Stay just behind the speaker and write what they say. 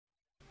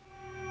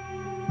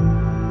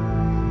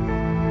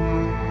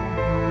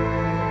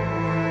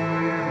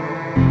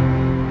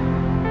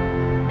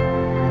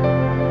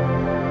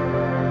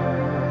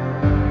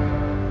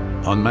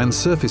Unmanned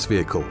surface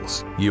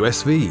vehicles,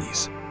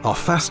 USVs, are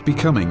fast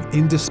becoming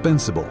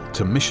indispensable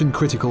to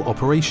mission-critical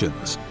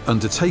operations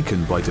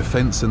undertaken by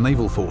defence and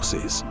naval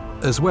forces,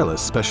 as well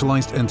as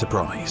specialised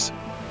enterprise.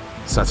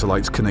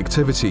 Satellite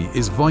connectivity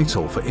is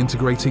vital for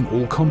integrating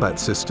all combat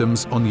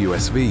systems on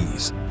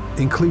USVs,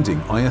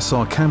 including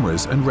ISR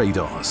cameras and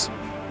radars.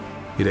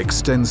 It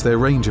extends their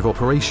range of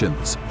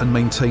operations and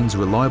maintains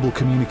reliable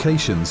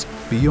communications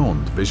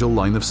beyond visual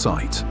line of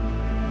sight.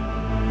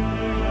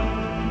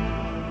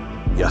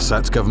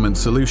 Yahsat Government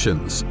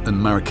Solutions and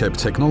Marakeb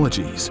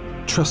Technologies,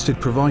 trusted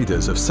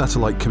providers of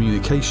satellite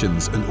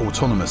communications and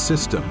autonomous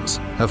systems,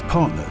 have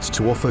partnered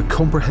to offer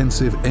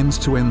comprehensive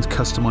end-to-end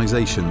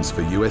customizations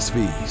for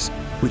USVs,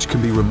 which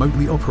can be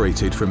remotely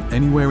operated from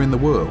anywhere in the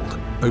world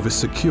over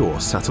secure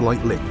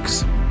satellite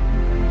links.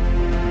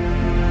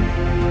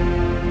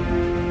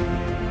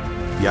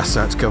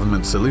 Yahsat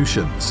Government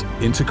Solutions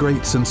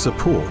integrates and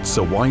supports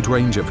a wide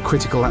range of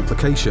critical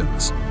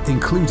applications,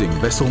 including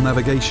vessel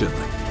navigation,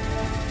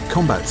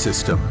 combat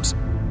systems,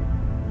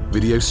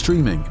 video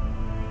streaming,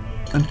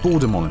 and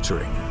border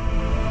monitoring.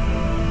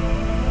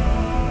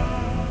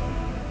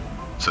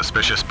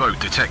 Suspicious boat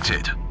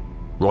detected.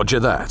 Roger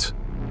that.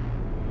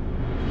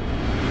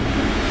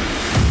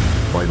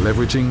 By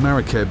leveraging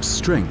Marakeb's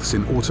strengths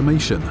in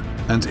automation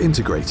and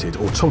integrated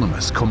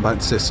autonomous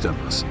combat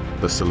systems,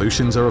 the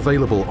solutions are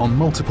available on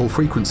multiple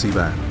frequency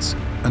bands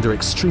and are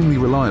extremely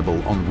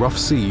reliable on rough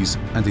seas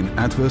and in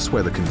adverse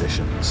weather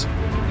conditions.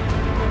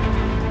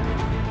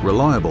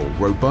 Reliable,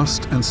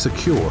 robust and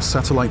secure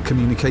satellite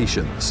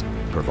communications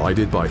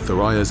provided by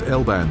Thoraya's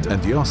L-band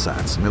and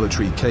Yahsat's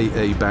military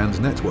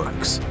Ka-band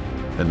networks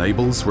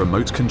enables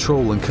remote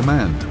control and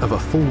command of a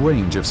full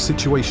range of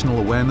situational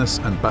awareness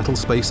and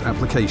battlespace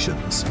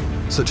applications,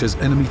 such as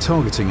enemy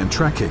targeting and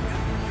tracking,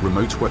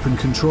 remote weapon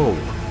control,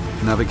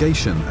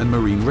 navigation and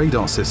marine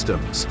radar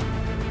systems,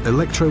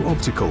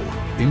 electro-optical,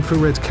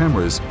 infrared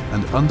cameras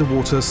and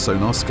underwater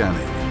sonar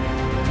scanning.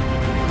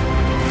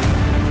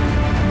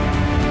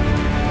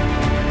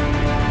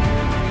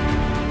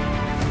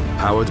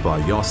 Powered by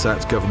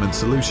Yahsat Government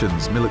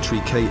Solutions military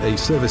Ka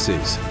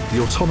services,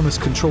 the autonomous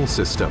control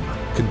system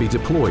can be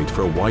deployed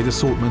for a wide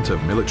assortment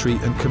of military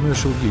and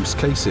commercial use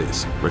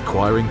cases,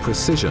 requiring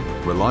precision,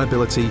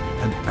 reliability,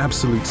 and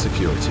absolute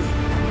security.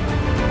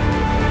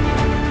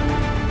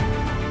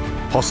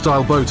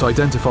 Hostile boat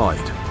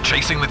identified.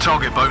 Chasing the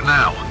target boat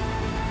now.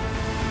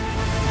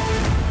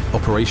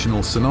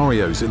 Operational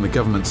scenarios in the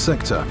government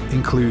sector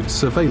include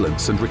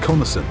surveillance and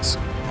reconnaissance,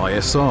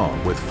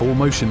 ISR with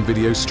full-motion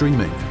video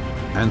streaming,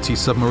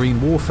 anti-submarine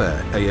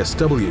warfare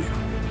ASW,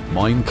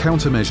 mine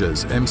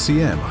countermeasures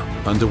MCM,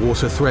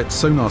 underwater threat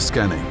sonar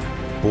scanning,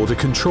 border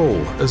control,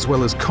 as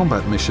well as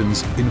combat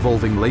missions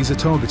involving laser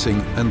targeting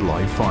and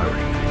live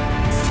firing.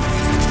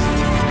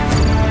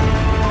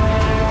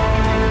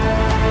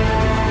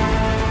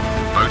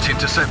 Boat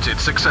intercepted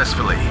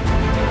successfully.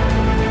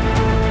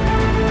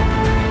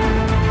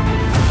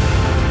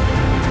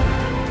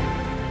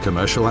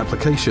 Commercial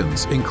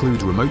applications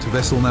include remote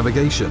vessel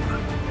navigation,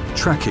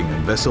 tracking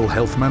and vessel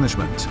health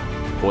management,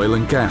 oil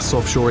and gas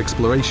offshore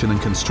exploration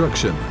and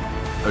construction,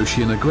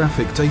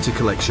 oceanographic data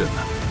collection,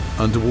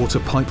 underwater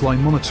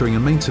pipeline monitoring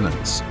and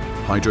maintenance,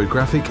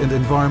 hydrographic and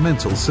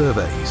environmental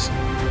surveys.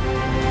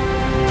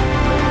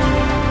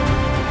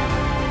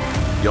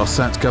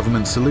 Yahsat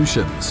Government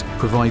Solutions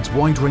provides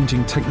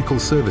wide-ranging technical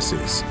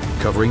services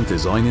covering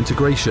design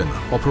integration,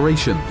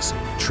 operations,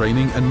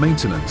 training and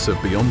maintenance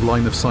of beyond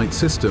line-of-sight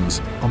systems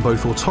on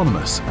both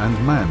autonomous and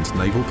manned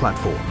naval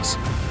platforms.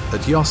 At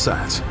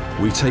Yahsat,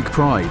 we take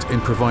pride in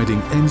providing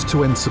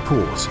end-to-end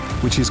support,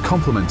 which is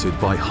complemented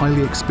by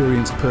highly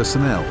experienced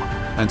personnel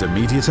and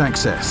immediate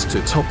access to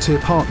top-tier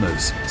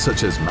partners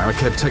such as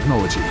Marakeb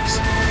Technologies.